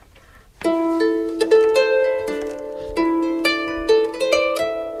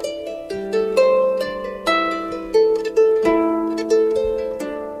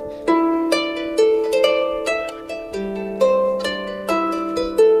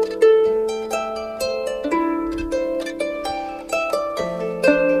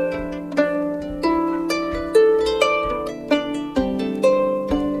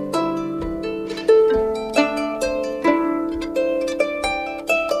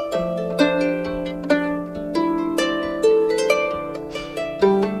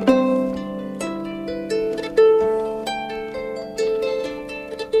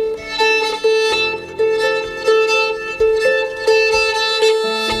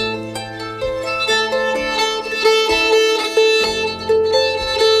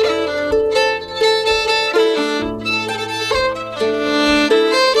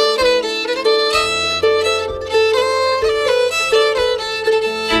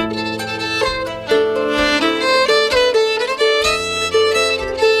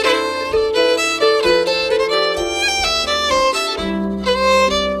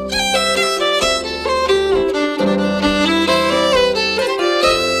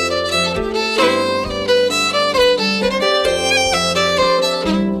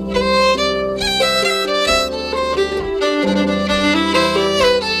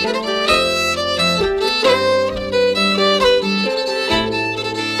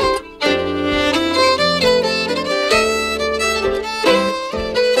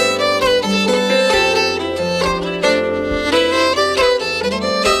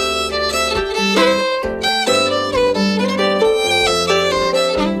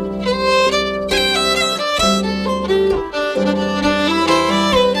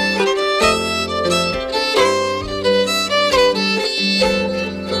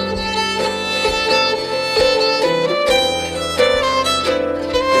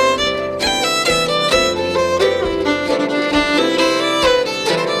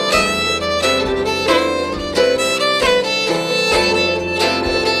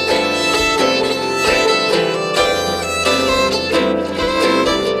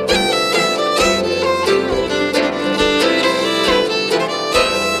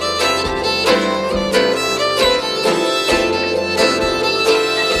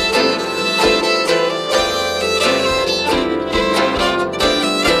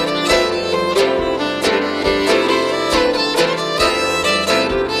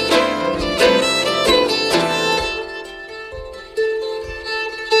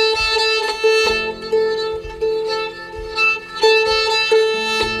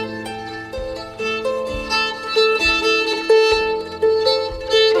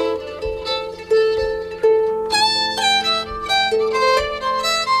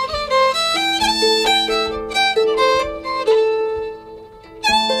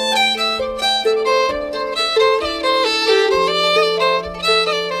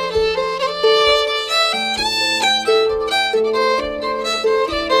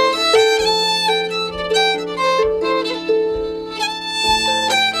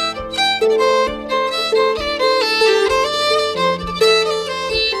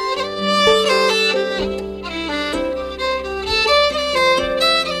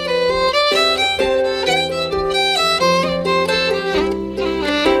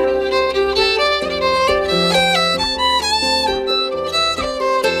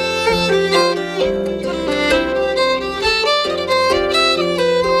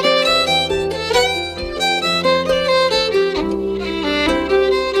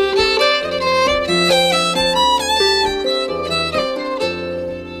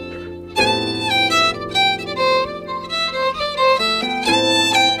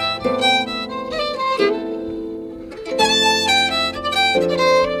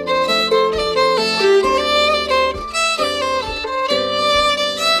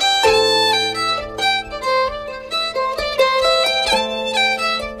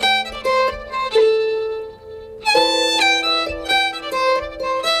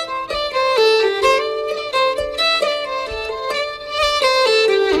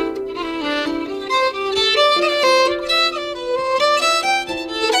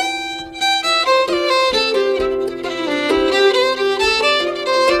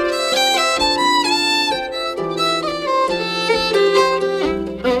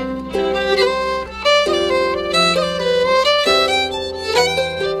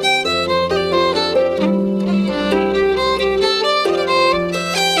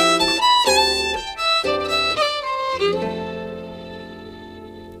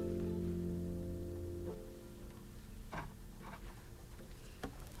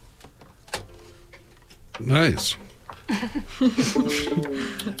Nice.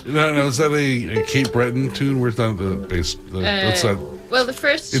 Now, is that a Cape Breton tune? Where's that the bass? What's that? Well, the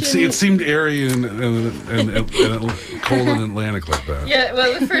first tune... It seemed airy and cold and Atlantic like that. Yeah,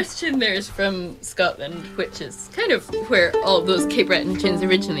 well, the first tune there is from Scotland, which is kind of where all those Cape Breton tunes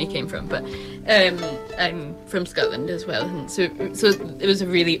originally came from. But I'm from Scotland as well, and so it was a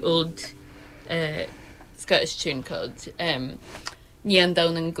really old Scottish tune called Nian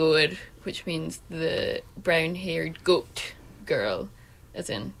Down and Goer, which means the brown-haired goat girl, as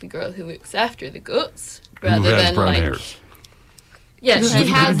in the girl who looks after the goats, rather who has than brown like. hairs. Yeah, she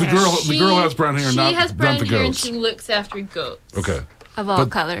has. The girl has brown hair, not the goats. She has brown hair and she looks after goats. Okay. Of all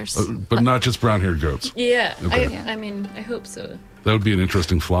colors. But not just brown-haired goats. Yeah. Okay. I mean, I hope so. That would be an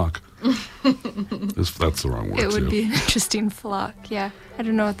interesting flock. That's the wrong word, It would too. be an interesting flock, yeah. I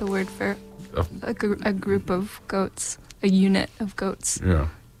don't know what the word for a group of goats, a unit of goats. Yeah.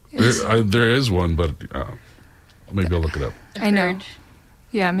 There is one, but maybe I'll look it up. I know.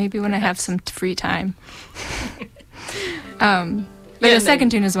 Yeah, maybe when I have some free time. But the second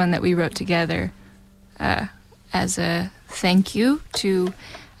tune is one that we wrote together as a thank you to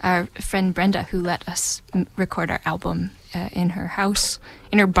our friend Brenda, who let us record our album in her house,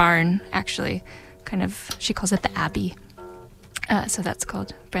 in her barn, actually. Kind of, she calls it the Abbey. So that's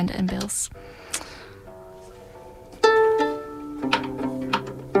called Brenda and Bill's.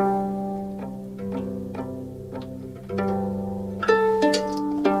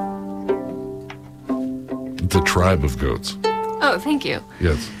 It's a tribe of goats. Oh, thank you.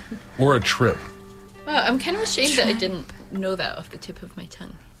 Yes. Or a trip. Wow, I'm kind of ashamed that I didn't know that off the tip of my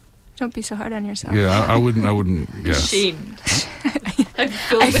tongue. Don't be so hard on yourself. Yeah, I wouldn't guess. Shamed. I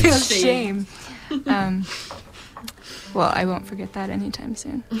feel shame. Well, I won't forget that anytime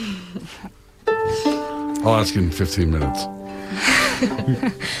soon. I'll ask you in 15 minutes.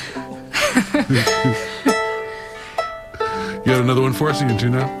 You got another one for us you can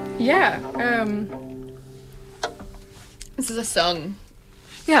tune out? Yeah. This is a song.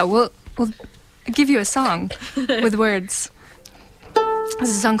 Yeah, we'll give you a song with words. This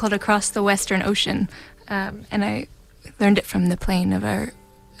is a song called Across the Western Ocean, and I learned it from the playing of our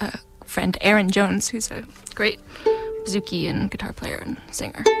friend Aaron Jones, who's a great bouzouki and guitar player and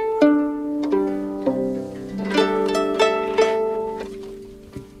singer.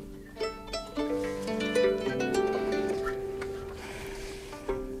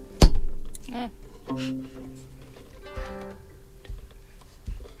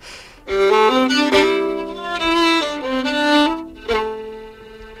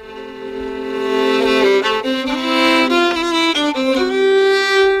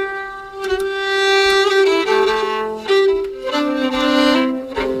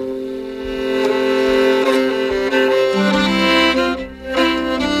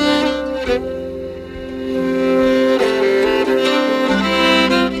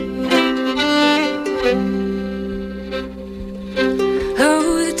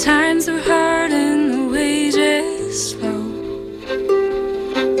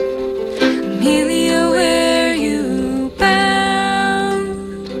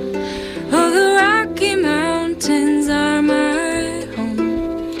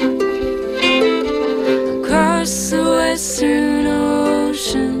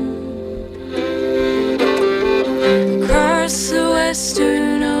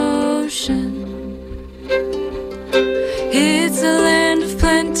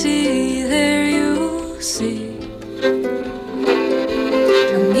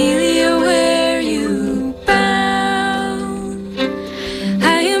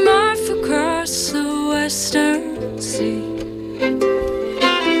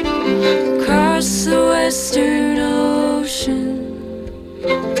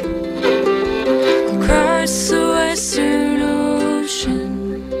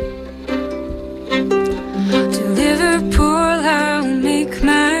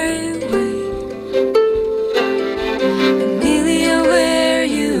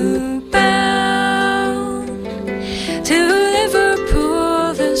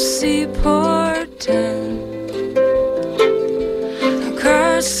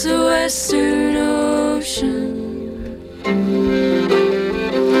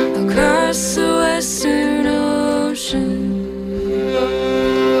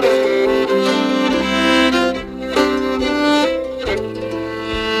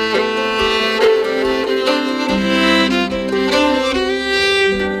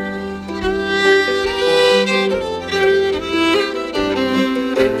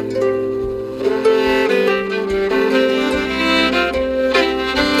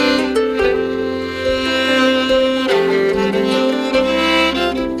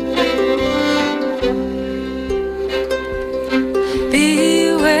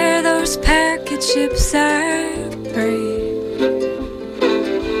 ships are brave.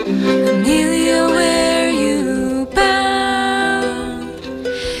 Amelia, where you bound?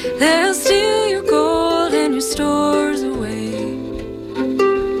 They'll steal your gold and your stores away.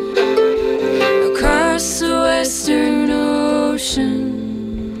 Across the western ocean,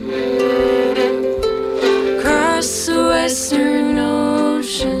 across the western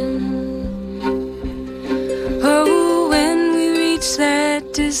ocean. Oh, when we reach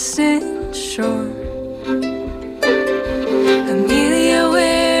that distant shore, Amelia,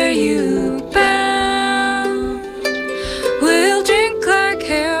 where you bound? We'll drink like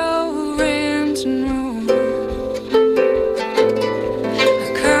hell, we'll rant and roar.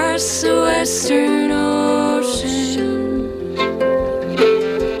 Across the western ocean,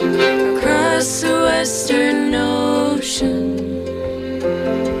 across the western ocean.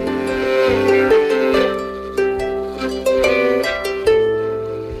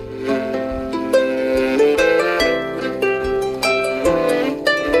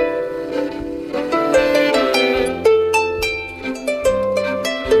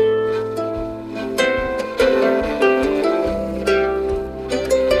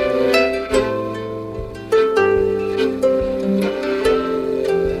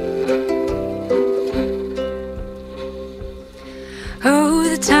 Oh,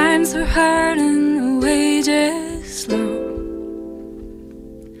 the times were hard and the wages low.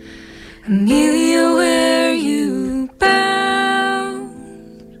 Amelia, where you bound?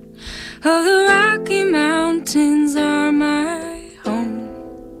 Oh, the Rocky Mountains are my home.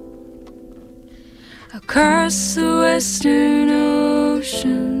 Across the western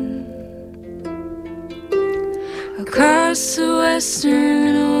ocean, across the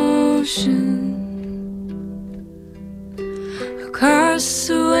western ocean. Across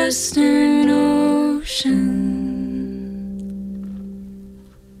the western ocean.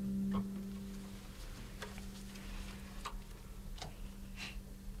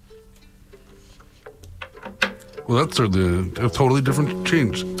 Well, that's certainly a totally different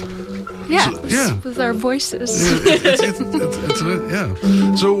change. Yeah, So- yeah. with our voices.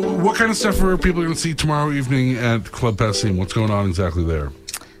 Yeah. So, what kind of stuff are people going to see tomorrow evening at Club Passim? What's going on exactly there?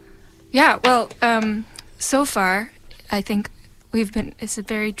 Yeah, well, so far, I think it's a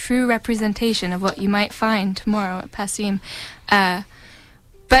very true representation of what you might find tomorrow at Passim.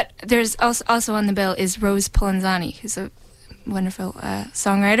 But there's also on the bill is Rose Polanzani, who's a wonderful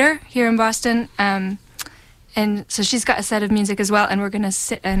songwriter here in Boston. And so she's got a set of music as well, and we're going to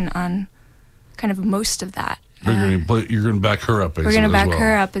sit in on kind of most of that. You're going to back her up, basically. We're going to back as well.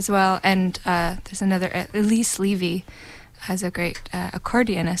 her up as well. And there's another, Elise Levy has a great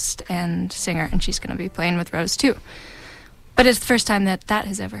accordionist and singer, and she's going to be playing with Rose too. But it's the first time that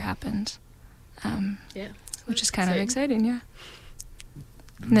has ever happened. Yeah. Which is kind of exciting, yeah.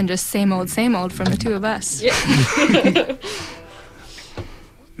 And then just same old from the two of us. Yeah.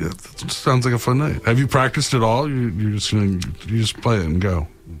 Yeah, that sounds like a fun night. Have you practiced at all? You just play it and go,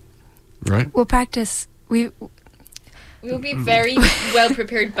 right? We'll practice. We'll be very well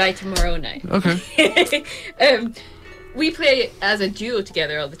prepared by tomorrow night. Okay. We play as a duo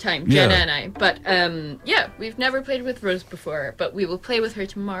together all the time, Yeah. Jenna and I. But yeah, we've never played with Rose before, but we will play with her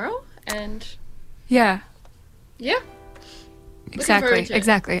tomorrow. And Yeah, yeah, exactly. to it.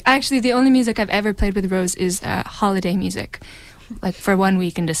 Exactly. Actually, the only music I've ever played with Rose is holiday music. Like for 1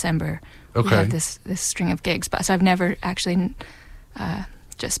 week in December, we Okay. have this string of gigs. But so I've never actually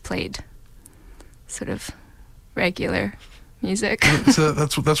just played sort of regular music. So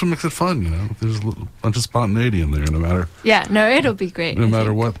that's what makes it fun, you know. There's a little bunch of spontaneity in there, no matter Yeah, no, it'll be great. no I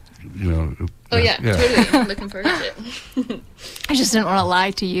matter think. what, you know. Oh yeah, totally. I'm looking forward to it. I just didn't want to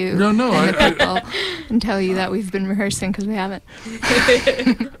lie to you. No, and the people and tell you that we've been rehearsing because we haven't.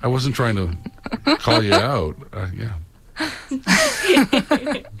 I wasn't trying to call you out. Yeah,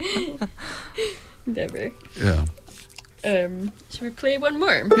 Never. yeah, Should we play one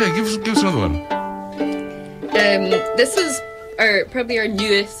more? yeah. Give us another one. This is probably our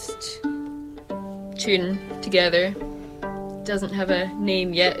newest tune together. Doesn't have a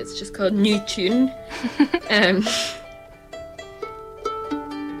name yet. It's just called New Tune.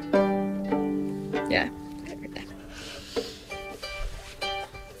 Yeah.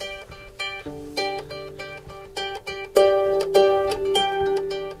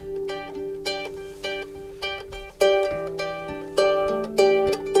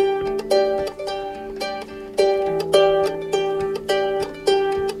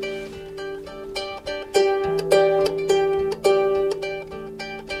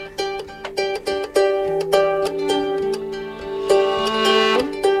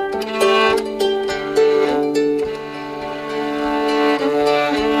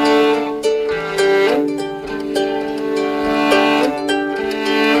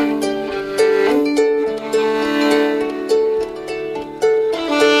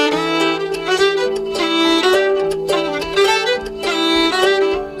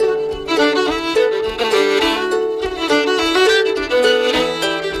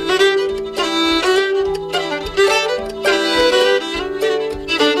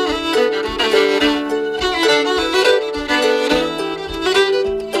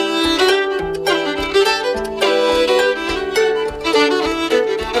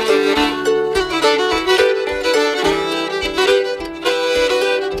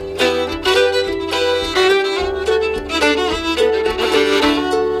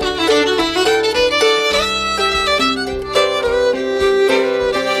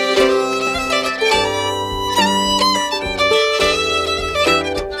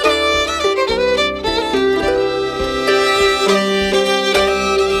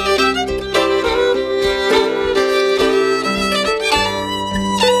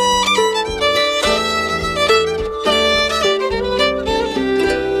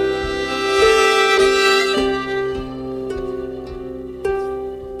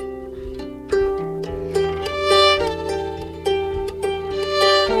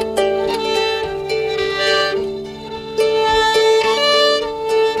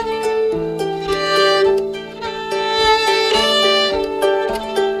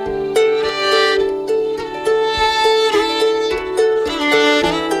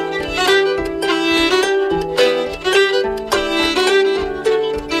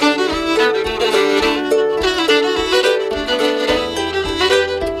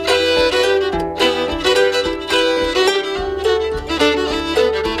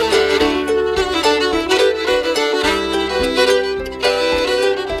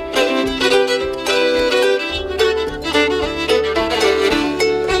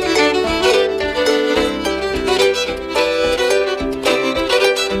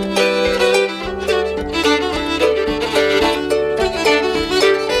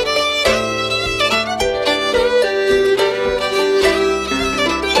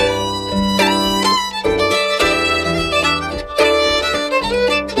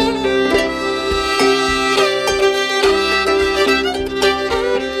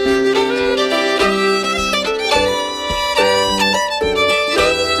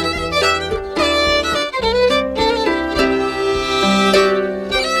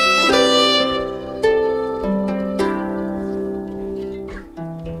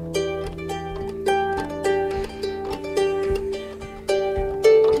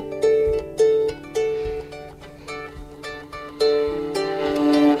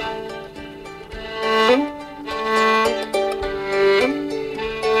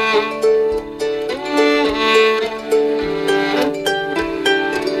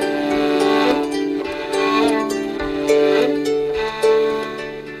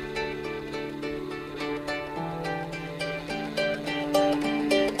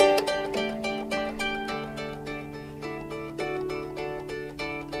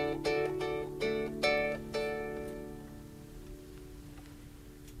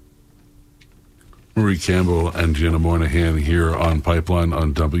 Marie Campbell and Jenna Moynihan here on Pipeline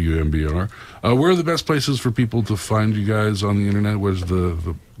on WMBR. Where are the best places for people to find you guys on the internet? Where's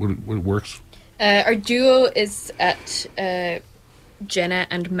what works? Our duo is at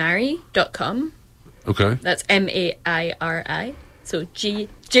jennaandmary.com. Okay. That's Mairi. So Jenna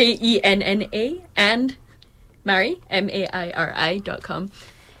and Mary, Mairi.com.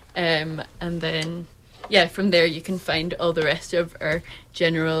 And then, from there you can find all the rest of our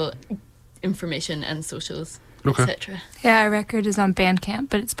general information and socials, Okay. etc. Yeah, our record is on Bandcamp,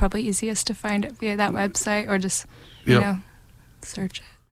 but it's probably easiest to find it via that website or just, Yep. search it.